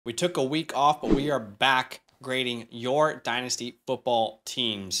We took a week off, but we are back grading your Dynasty football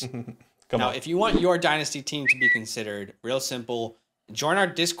teams. Now, if you want your Dynasty team to be considered, real simple, join our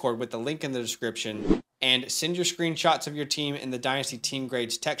Discord with the link in the description and send your screenshots of your team in the Dynasty Team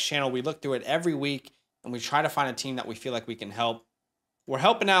Grades text channel. We look through it every week, and we try to find a team that we feel like we can help. We're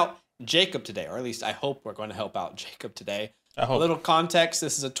helping out Jacob today, or at least I hope we're going to help out Jacob today. A little context,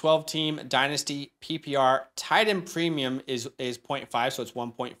 this is a 12-team Dynasty PPR. Tight end premium is 0.5, so it's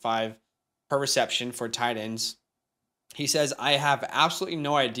 1.5 per reception for tight ends. He says, I have absolutely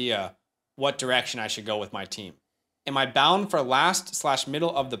no idea what direction I should go with my team. Am I bound for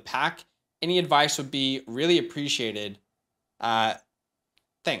last/middle of the pack? Any advice would be really appreciated.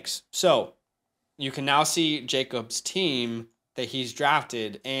 Thanks. So you can now see Jacob's team that he's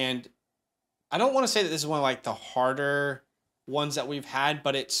drafted, and I don't want to say that this is one of like the harder ones that we've had,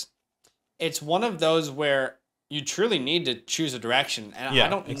 but it's one of those where you truly need to choose a direction. And I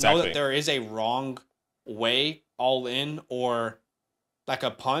don't know that there is a wrong way, all in or like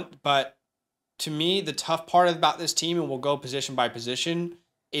a punt, but to me, the tough part about this team, and we'll go position by position,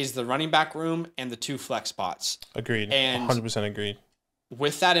 is the running back room and the 2 flex spots. Agreed. And 100% agreed.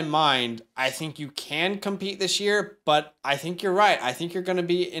 With that in mind, I think you can compete this year, but I think you're right. I think you're going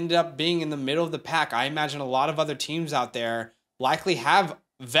to end up being in the middle of the pack. I imagine a lot of other teams out there likely have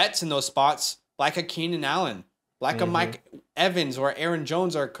vets in those spots, like a Keenan Allen, like a Mike Evans or Aaron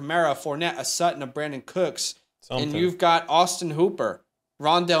Jones or a Kamara, Fournette, a Sutton, a Brandon Cooks. And you've got Austin Hooper,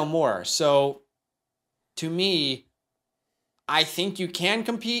 Rondell Moore. So to me, I think you can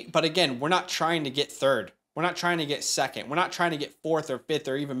compete, but again, we're not trying to get third. We're not trying to get second. We're not trying to get fourth or fifth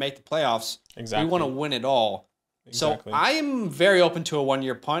or even make the playoffs. Exactly. We want to win it all. Exactly. So I am very open to a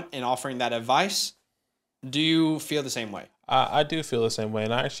 1-year punt and offering that advice. Do you feel the same way? I do feel the same way,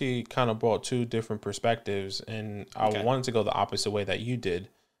 and I actually kind of brought 2 different perspectives, and I wanted to go the opposite way that you did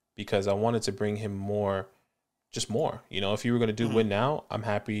because I wanted to bring him more. You know, if you were going to do win now, I'm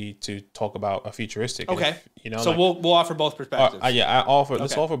happy to talk about a futuristic. Okay. If, so like, we'll offer both perspectives.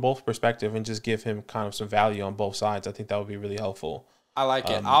 Let's offer both perspective and just give him kind of some value on both sides. I think that would be really helpful. I like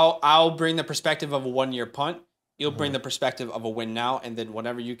it. I'll bring the perspective of a 1-year punt. You'll bring the perspective of a win now, and then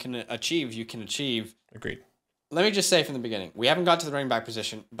whatever you can achieve, you can achieve. Agreed. Let me just say from the beginning, we haven't got to the running back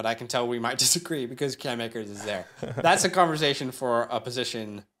position, but I can tell we might disagree because Cam Akers is there. That's a conversation for a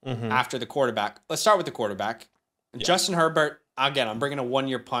position after the quarterback. Let's start with the quarterback. Yeah. Justin Herbert, again, I'm bringing a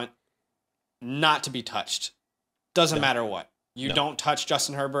 1-year punt, not to be touched. Doesn't matter what. You don't touch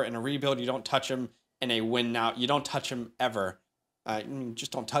Justin Herbert in a rebuild. You don't touch him in a win now. You don't touch him ever.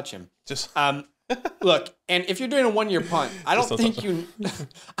 Just don't touch him. Look, and if you're doing a 1-year punt, I don't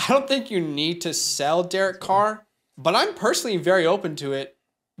think you need to sell Derek Carr, but I'm personally very open to it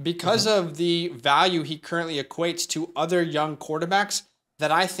because of the value he currently equates to other young quarterbacks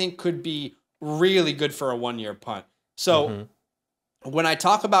that I think could be really good for a 1-year punt. So when I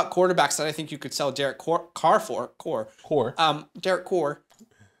talk about quarterbacks that I think you could sell Derek Carr for, Derek Carr,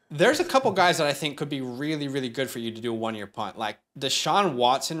 there's a couple guys that I think could be really, really good for you to do a 1-year punt. Like Deshaun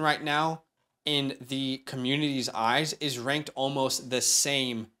Watson right now, in the community's eyes, is ranked almost the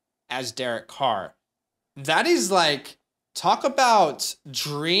same as Derek Carr. That is like, talk about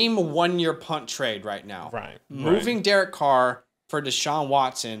dream 1-year punt trade right now. Right. Moving Derek Carr for Deshaun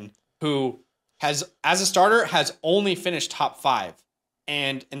Watson, who has, as a starter, has only finished top 5.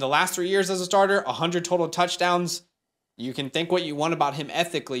 And in the last 3 years as a starter, 100 total touchdowns. You can think what you want about him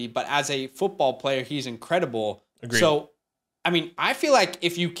ethically, but as a football player, he's incredible. Agreed. So, I mean, I feel like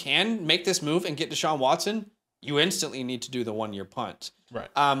if you can make this move and get Deshaun Watson, you instantly need to do the 1-year punt. Right.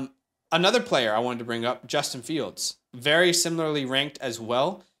 Another player I wanted to bring up, Justin Fields. Very similarly ranked as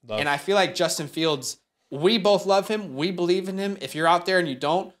well. And I feel like Justin Fields, we both love him. We believe in him. If you're out there and you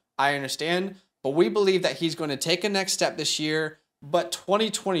don't, I understand. But we believe that he's going to take a next step this year. But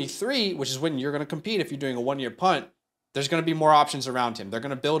 2023, which is when you're going to compete if you're doing a 1-year punt, there's going to be more options around him. They're going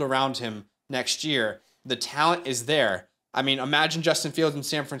to build around him next year. The talent is there. I mean, imagine Justin Fields in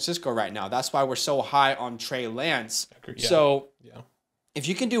San Francisco right now. That's why we're so high on Trey Lance. Yeah. So if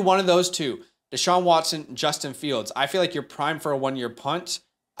you can do one of those two, Deshaun Watson, Justin Fields, I feel like you're primed for a 1-year punt.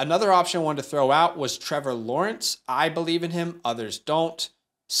 Another option I wanted to throw out was Trevor Lawrence. I believe in him. Others don't.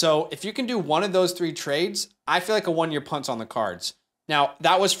 So if you can do one of those 3 trades, I feel like a 1-year punt's on the cards. Now,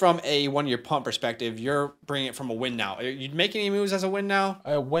 that was from a 1-year punt perspective. You're bringing it from a win now. You'd make any moves as a win now?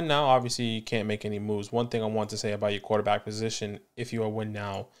 Win now, obviously, you can't make any moves. One thing I want to say about your quarterback position, if you are win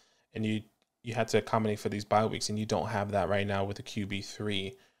now and you had to accommodate for these bye weeks and you don't have that right now with the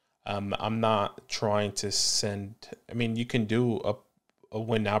QB3, I'm not trying to send – I mean, you can do a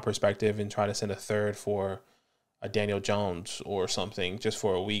win now perspective and try to send a third for a Daniel Jones or something just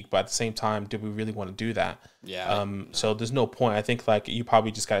for a week. But at the same time, do we really want to do that? Yeah. So there's no point. I think like you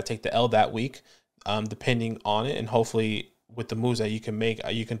probably just got to take the L that week, depending on it, and hopefully with the moves that you can make,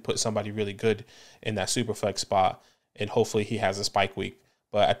 you can put somebody really good in that super flex spot, and hopefully he has a spike week.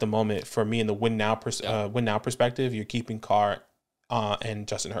 But at the moment, for me, in the win now perspective, you're keeping Carr and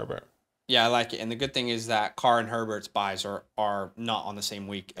Justin Herbert. Yeah, I like it. And the good thing is that Carr and Herbert's buys are not on the same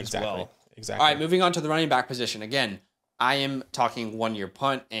week as well. Exactly. All right, moving on to the running back position. Again, I am talking 1 year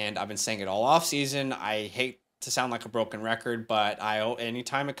punt, and I've been saying it all off season. I hate to sound like a broken record, but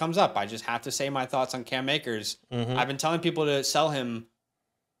anytime it comes up, I just have to say my thoughts on Cam Akers. Mm-hmm. I've been telling people to sell him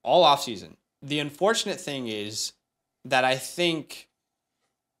all off season. The unfortunate thing is that I think,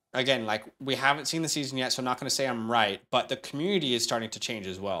 again, like we haven't seen the season yet, so I'm not going to say I'm right, but the community is starting to change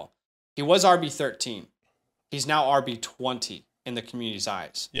as well. He was RB13. He's now RB20 in the community's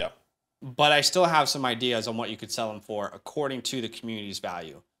eyes. Yeah. But I still have some ideas on what you could sell him for according to the community's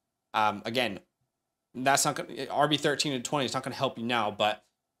value. Again, that's not going RB13 and 20 is not going to help you now, but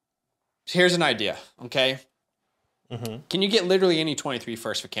here's an idea, okay? Mm-hmm. Can you get literally any 23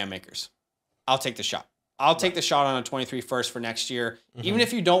 first for Cam Akers? I'll take the shot. I'll take the shot on a 23 first for next year. Mm-hmm. Even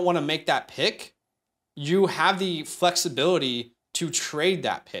if you don't want to make that pick, you have the flexibility to trade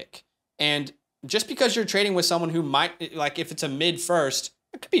that pick. And just because you're trading with someone who might, like if it's a mid first,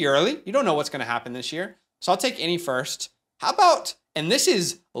 it could be early. You don't know what's going to happen this year. So I'll take any first. How about, and this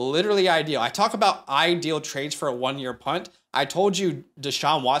is literally ideal. I talk about ideal trades for a 1 year punt. I told you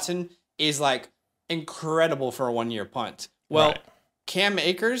Deshaun Watson is like incredible for a 1 year punt. Well, right. Cam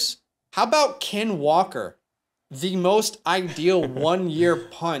Akers, how about Ken Walker? The most ideal 1 year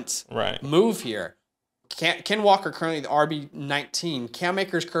punt move here. Ken Walker currently the RB19. Cam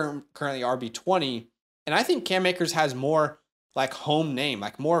Akers currently RB20. And I think Cam Akers has more like home name,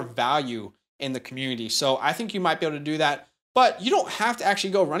 like more value in the community. So I think you might be able to do that. But you don't have to actually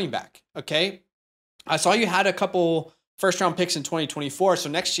go running back, okay? I saw you had a couple first-round picks in 2024. So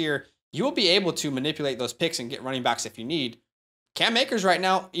next year, you will be able to manipulate those picks and get running backs if you need. Cam Akers right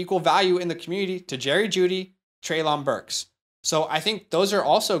now, equal value in the community to Jerry Jeudy, Treylon Burks. So I think those are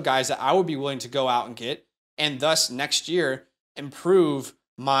also guys that I would be willing to go out and get, and thus next year improve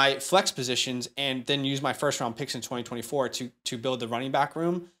my flex positions and then use my first round picks in 2024 to build the running back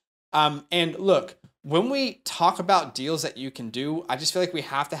room. And look, when we talk about deals that you can do, I just feel like we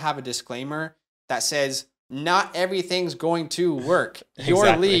have to have a disclaimer that says not everything's going to work.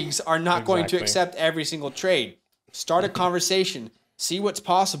 Your leagues are not going to accept every single trade. Start a conversation, see what's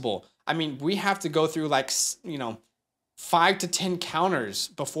possible. I mean, we have to go through 5 to 10 counters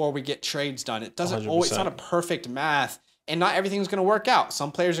before we get trades done. It doesn't 100%. always, it's not a perfect math, and not everything's going to work out.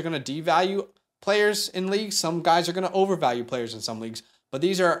 Some players are going to devalue players in leagues. Some guys are going to overvalue players in some leagues, but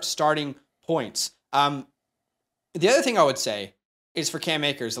these are starting points. The other thing I would say is for Cam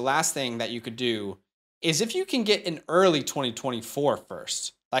Akers, the last thing that you could do is if you can get an early 2024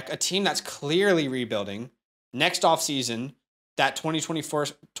 first, like a team that's clearly rebuilding next offseason, that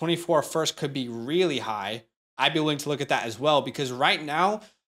 2024 first could be really high. I'd be willing to look at that as well, because right now,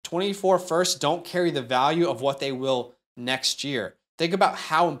 24 firsts don't carry the value of what they will next year. Think about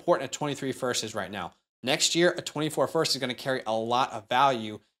how important a 23 first is right now. Next year, a 24 first is going to carry a lot of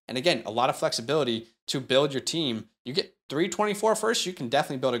value. And again, a lot of flexibility to build your team. You get 3 24 firsts, you can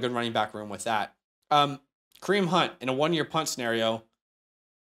definitely build a good running back room with that. Kareem Hunt, in a 1 year punt scenario,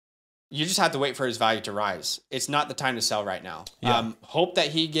 you just have to wait for his value to rise. It's not the time to sell right now. Yeah. Hope that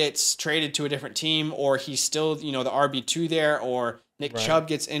he gets traded to a different team, or he's still, the RB2 there, or Nick Chubb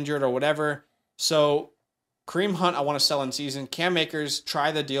gets injured or whatever. So Kareem Hunt, I want to sell in season. Cam Akers,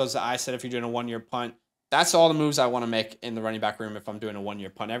 try the deals that I said if you're doing a 1 year punt. That's all the moves I want to make in the running back room if I'm doing a 1 year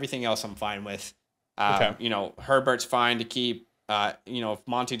punt. Everything else I'm fine with. Herbert's fine to keep. If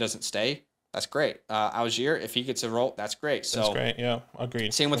Monty doesn't stay, that's great. Algier, if he gets a role, that's great. So that's great. Yeah,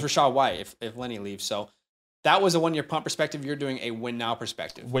 agreed. Same with Rachaad White if Lenny leaves. So that was a 1 year punt perspective. You're doing a win now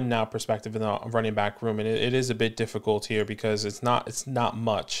perspective. Win now perspective in the running back room, and it is a bit difficult here because it's not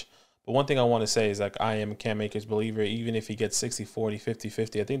much. But one thing I want to say is, like, I am a Cam Akers believer. Even if he gets 60, 40, 50,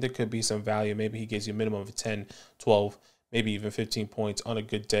 50, I think there could be some value. Maybe he gives you a minimum of 10, 12, maybe even 15 points on a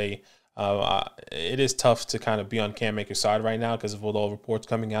good day. It is tough to kind of be on Cam Akers' side right now because of all the reports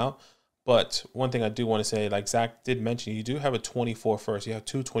coming out. But one thing I do want to say, like Zach did mention, you do have a 24 first. You have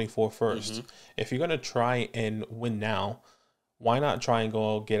 2 24 first. Mm-hmm. If you're going to try and win now, why not try and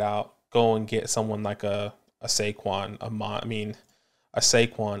go and get someone like a Saquon, a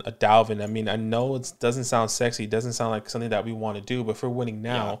Saquon, a Dalvin. I mean, I know it doesn't sound sexy. It doesn't sound like something that we want to do, but if we're winning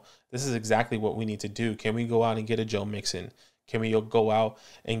now, this is exactly what we need to do. Can we go out and get a Joe Mixon? Can we go out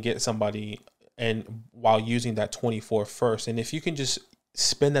and get somebody and while using that 24 first. And if you can just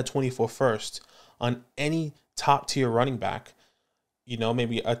spend that 24 first on any top tier running back, you know,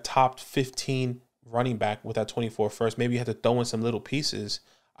 maybe a top 15 running back with that 24 first, maybe you have to throw in some little pieces.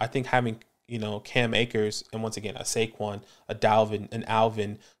 I think having, you know, Cam Akers and once again, a Saquon, a Dalvin, an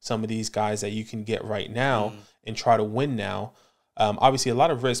Alvin, some of these guys that you can get right now and try to win now. Obviously a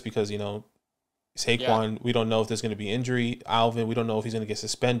lot of risk because, you know, Saquon, we don't know if there's going to be injury. Alvin, we don't know if he's going to get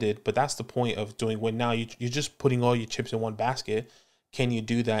suspended. But that's the point of doing win now. You're just putting all your chips in one basket. Can you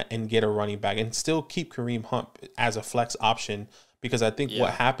do that and get a running back and still keep Kareem Hunt as a flex option? Because I think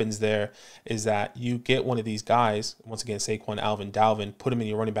what happens there is that you get one of these guys, once again, Saquon, Alvin, Dalvin, put him in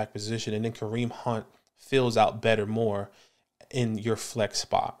your running back position, and then Kareem Hunt fills out better more in your flex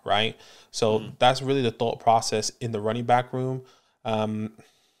spot, right? So that's really the thought process in the running back room.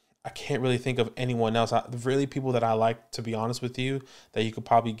 I can't really think of anyone else. Really, people that I like, to be honest with you, that you could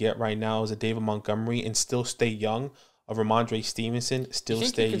probably get right now is a David Montgomery and still stay young. A Ramondre Stevenson, still stay young.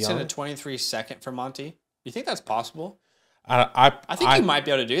 You think you could send a 23 second for Monty? You think that's possible? I think you might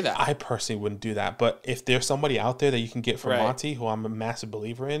be able to do that. I personally wouldn't do that. But if there's somebody out there that you can get for Monty, who I'm a massive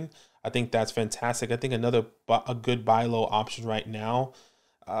believer in, I think that's fantastic. I think a good buy low option right now.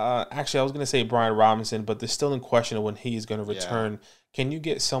 Actually, I was going to say Brian Robinson, but they're still in question of when he's going to return. Can you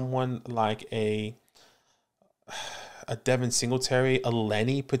get someone like a Devin Singletary, a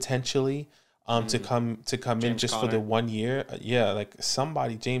Lenny potentially, to come James in just Conner. For the 1 year? Like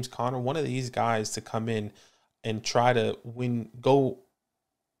somebody, James Conner, one of these guys to come in and try to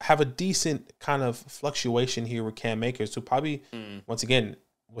have a decent kind of fluctuation here with Cam Akers, who probably, once again,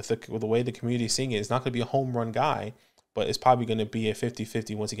 with the way the community is seeing it, is not going to be a home run guy, but it's probably going to be a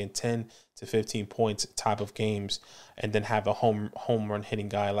 50-50, once again, 10 to 15 points type of games, and then have a home run hitting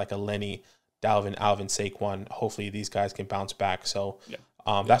guy like a Lenny, Dalvin, Alvin, Saquon. Hopefully these guys can bounce back. So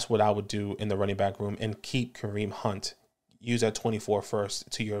that's what I would do in the running back room, and keep Kareem Hunt. Use that 24 first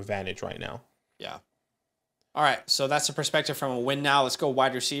to your advantage right now. Yeah. All right, so that's the perspective from a win now. Let's go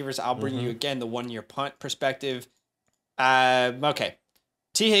wide receivers. I'll bring you again the 1 year punt perspective. Okay.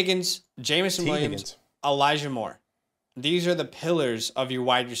 T. Higgins, Jameson Williams, Elijah Moore. These are the pillars of your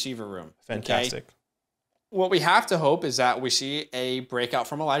wide receiver room. Fantastic. Okay? What we have to hope is that we see a breakout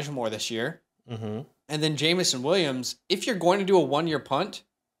from Elijah Moore this year. And then Jameson Williams, if you're going to do a 1 year punt,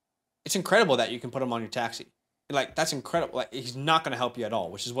 it's incredible that you can put him on your taxi. Like, that's incredible. Like, he's not going to help you at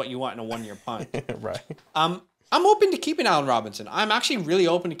all, which is what you want in a 1 year punt. Right. I'm open to keeping Allen Robinson. I'm actually really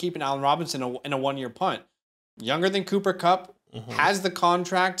open to keeping Allen Robinson in a 1 year punt. Younger than Cooper Kupp, has the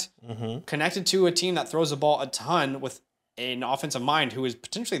contract, connected to a team that throws the ball a ton with an offensive mind who is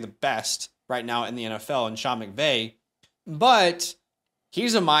potentially the best right now in the NFL, and Sean McVay. But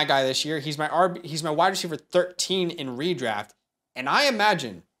he's my guy this year. He's my wide receiver 13 in redraft, and I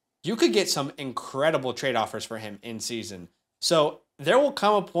imagine you could get some incredible trade offers for him in season. So there will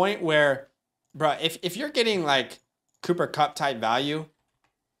come a point where, bro, if you're getting like Cooper Kupp type value,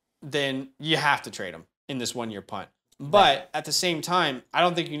 then you have to trade him in this 1 year punt. But at the same time, I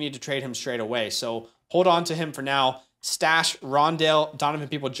don't think you need to trade him straight away. So hold on to him for now. Stash Rondale, Donovan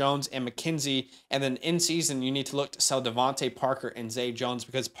Peoples-Jones, and McKenzie. And then in season, you need to look to sell Devontae Parker and Zay Jones,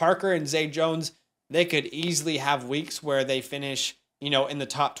 because Parker and Zay Jones, they could easily have weeks where they finish, in the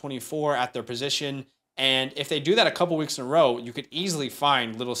top 24 at their position. And if they do that a couple weeks in a row, you could easily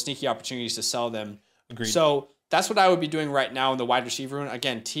find little sneaky opportunities to sell them. Agreed. So that's what I would be doing right now in the wide receiver room.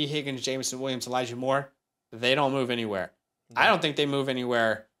 Again, T. Higgins, Jameson Williams, Elijah Moore, they don't move anywhere. I don't think they move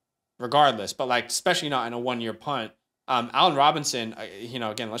anywhere regardless, but like, especially not in a 1 year punt. Allen Robinson,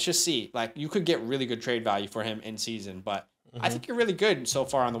 again, let's just see. Like, you could get really good trade value for him in season, but I think you're really good so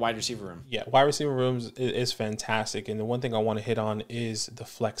far on the wide receiver room. Yeah, wide receiver rooms is fantastic. And the one thing I want to hit on is the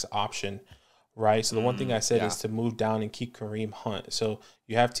flex option, right? So the one thing I said is to move down and keep Kareem Hunt. So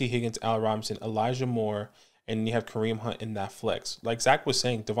you have T. Higgins, Allen Robinson, Elijah Moore, and you have Kareem Hunt in that flex. Like Zach was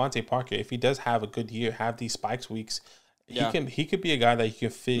saying, Devontae Parker, if he does have a good year, have these spikes weeks, he could be a guy that you can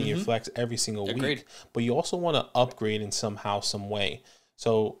fit in your flex every single week. But you also want to upgrade in somehow, some way.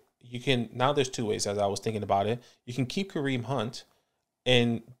 So you can, now there's two ways as I was thinking about it. You can keep Kareem Hunt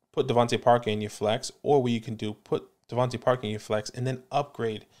and put Devontae Parker in your flex, or what you can do, put Devontae Parker in your flex and then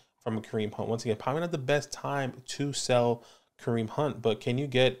upgrade from a Kareem Hunt. Once again, probably not the best time to sell Kareem Hunt, but can you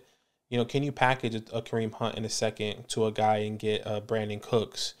get, can you package a Kareem Hunt in a second to a guy and get a Brandon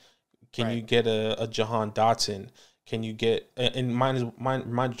Cooks? Can you get a Jahan Dotson? Can you get, and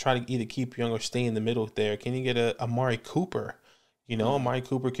mine try to either keep young or stay in the middle there. Can you get a Amari Cooper? Amari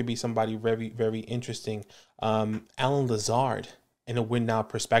Cooper could be somebody very, very interesting. Alan Lazard, in a win now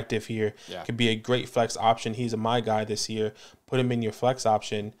perspective here, could be a great flex option. He's my guy this year. Put him in your flex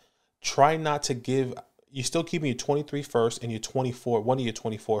option. try not to give. You still keeping your 23 first and your 24, one of your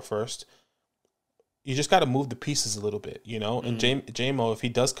 24 first. You just got to move the pieces a little bit, you know. And JMO, if he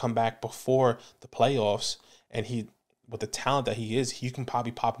does come back before the playoffs, and he, with the talent that he is, you can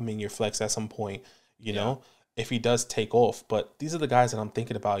probably pop him in your flex at some point, you know, if he does take off. But these are the guys that I'm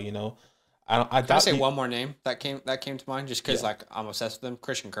thinking about, you know. Can I say one more name that came to mind, just because like I'm obsessed with him?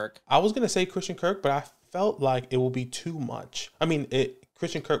 Christian Kirk. I was gonna say Christian Kirk, but I felt like it will be too much. I mean,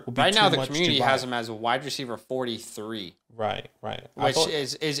 Christian Kirk will be right too now. much. The community has him as a wide receiver 43. Right. Which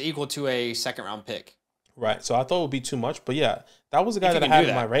is equal to a second round pick. Right. So I thought it would be too much, but yeah, that was the guy that I had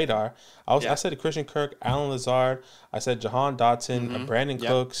on my radar. I said Christian Kirk, Alan Lazard. I said Jahan Dotson, Brandon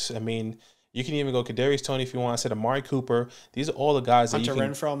Cooks. I mean, you can even go Kadarius Toney if you want. I said Amari Cooper. These are all the guys Hunter that you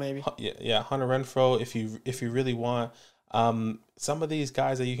can. Renfrow, maybe. Yeah, Hunter Renfrow. If you really want, some of these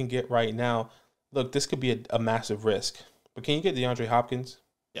guys that you can get right now. Look, this could be a massive risk, but can you get DeAndre Hopkins?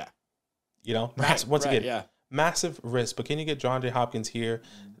 Yeah. You know, massive risk. But can you get DeAndre Hopkins here?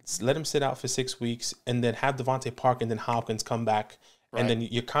 Let him sit out for 6 weeks, and then have Devontae Parker and then Hopkins come back, and then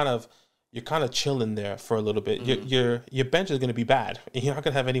you're kind of chilling there for a little bit. Your bench is going to be bad, and you're not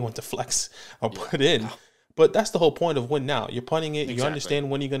going to have anyone to flex or put in. But that's the whole point of win now. You're punting it. Exactly. You understand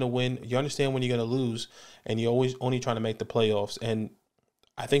when you're going to win. You understand when you're going to lose, and you're always only trying to make the playoffs. And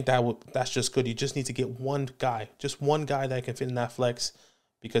I think that's just good. You just need to get one guy that can fit in that flex,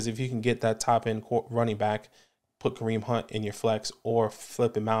 because if you can get that top end running back, put Kareem Hunt in your flex or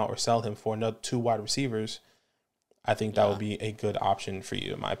flip him out or sell him for another 2 wide receivers, I think that would be a good option for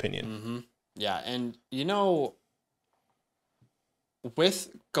you, in my opinion. Yeah, and you know, with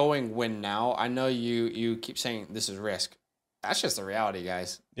going win now, I know you keep saying this is risk. That's just the reality,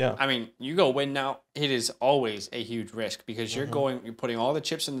 guys. Yeah. I mean, you go win now, it is always a huge risk, because you're putting all the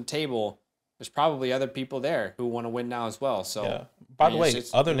chips on the table. There's probably other people there who want to win now as well. So, by the way,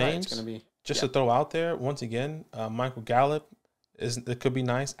 other names. It's gonna be, to throw out there, once again, Michael Gallup it could be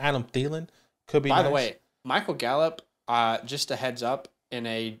nice. Adam Thielen could be nice. By the way, Michael Gallup, just a heads up, in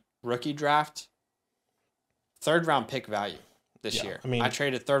a rookie draft, 3rd round pick value this year. I mean, I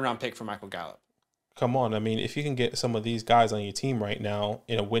traded 3rd round pick for Michael Gallup. Come on. I mean, if you can get some of these guys on your team right now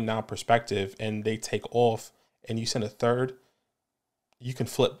in a win now perspective, and they take off, and you send a 3rd, you can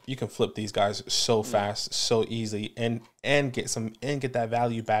flip these guys so fast, so easily, and get that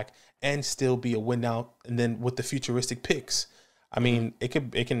value back, and still be a win now. And then with the futuristic picks, I mean, it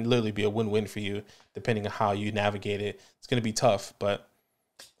can literally be a win-win for you, depending on how you navigate it. It's going to be tough, but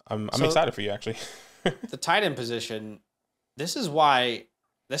I'm excited for you, actually. The tight end position, this is why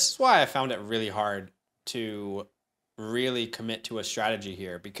I found it really hard to really commit to a strategy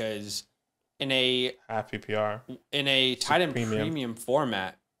here, because in a half PPR, in a tight end premium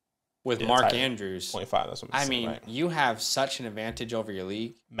format with Mark Andrews, 0.5. That's what I'm saying. I mean, you have such an advantage over your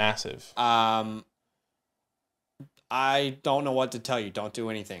league. Massive. I don't know what to tell you. Don't do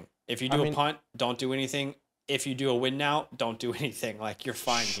anything. If you do a punt, don't do anything. If you do a win now, don't do anything. Like, you're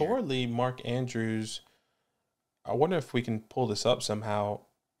fine. Surely Mark Andrews, I wonder if we can pull this up somehow.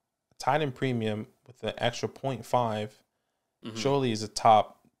 Tight end premium with an extra 0.5 surely is a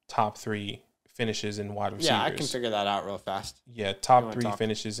top 3 finishes in wide receivers. Yeah, I can figure that out real fast. Yeah, top 3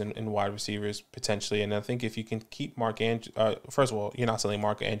 finishes in wide receivers potentially. And I think if you can keep Mark Andrews, first of all, you're not selling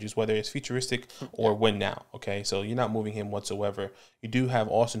Mark Andrews, whether it's futuristic or win now. Okay, so you're not moving him whatsoever. You do have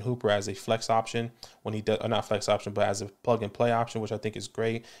Austin Hooper as a flex option when he does, or not flex option, but as a plug and play option, which I think is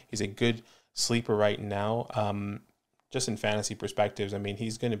great. He's a good sleeper right now. Just in fantasy perspectives, I mean,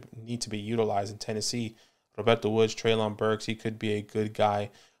 he's going to need to be utilized in Tennessee. Roberto Woods, Treylon Burks, he could be a good guy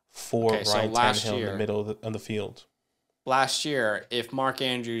for Ryan Tannehill in the middle of the field. Last year, if Mark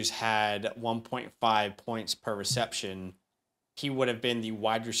Andrews had 1.5 points per reception, he would have been the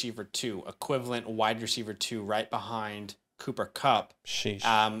wide receiver 2, equivalent wide receiver 2, right behind Cooper Kupp.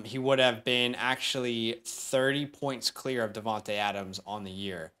 Sheesh. He would have been actually 30 points clear of Devontae Adams on the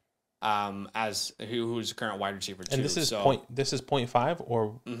year. As who's the current wide receiver 2. And this is 0.5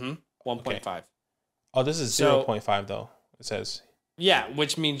 or 1.5. Okay. Oh, this is 0.5 though. It says. Yeah,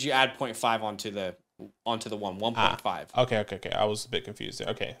 which means you add 0.5 onto the 1.5. Okay. I was a bit confused there.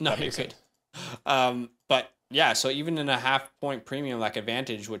 Okay. No, you're good. But yeah, so even in a half-point premium like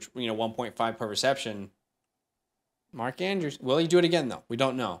advantage, which 1.5 per reception, Mark Andrews, will he do it again though? We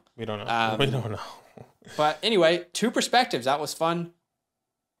don't know. We don't know. But anyway, 2 perspectives. That was fun.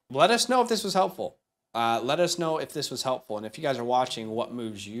 Let us know if this was helpful. And if you guys are watching, what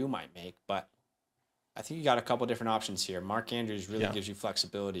moves you might make. But I think you got a couple different options here. Mark Andrews really gives you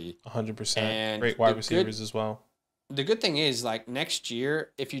flexibility. 100%. And great wide receivers as well. The good thing is, like, next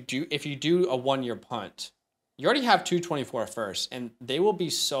year, if you do a 1-year punt, you already have 224 first, and they will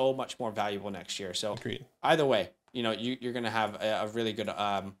be so much more valuable next year. So Agreed. Either way, you know, you're going to have a really good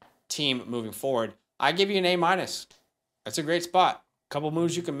team moving forward. I give you an A-. That's a great spot. Couple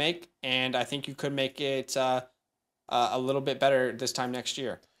moves you can make, and I think you could make it a little bit better this time next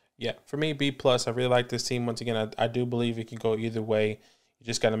year. Yeah, for me, B+. I really like this team. Once again, I do believe it can go either way. You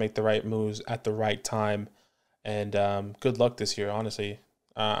just got to make the right moves at the right time. And good luck this year, honestly.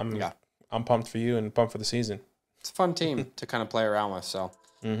 I'm pumped for you and pumped for the season. It's a fun team to kind of play around with. So,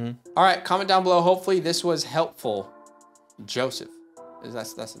 All right, comment down below. Hopefully this was helpful. Joseph,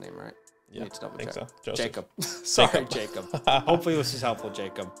 that's the name, right? Yeah, I think so. Jacob. Sorry, Jacob. Hopefully this is helpful,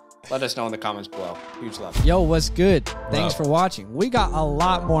 Jacob. Let us know in the comments below. Huge love. Yo, what's good? Thanks for watching. We got a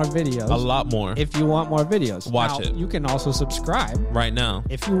lot more videos. A lot more. If you want more videos. Watch it. You can also subscribe. Right now.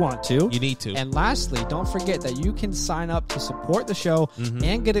 If you want to. You need to. And lastly, don't forget that you can sign up to support the show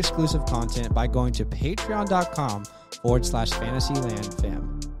and get exclusive content by going to patreon.com/fantasylandfam.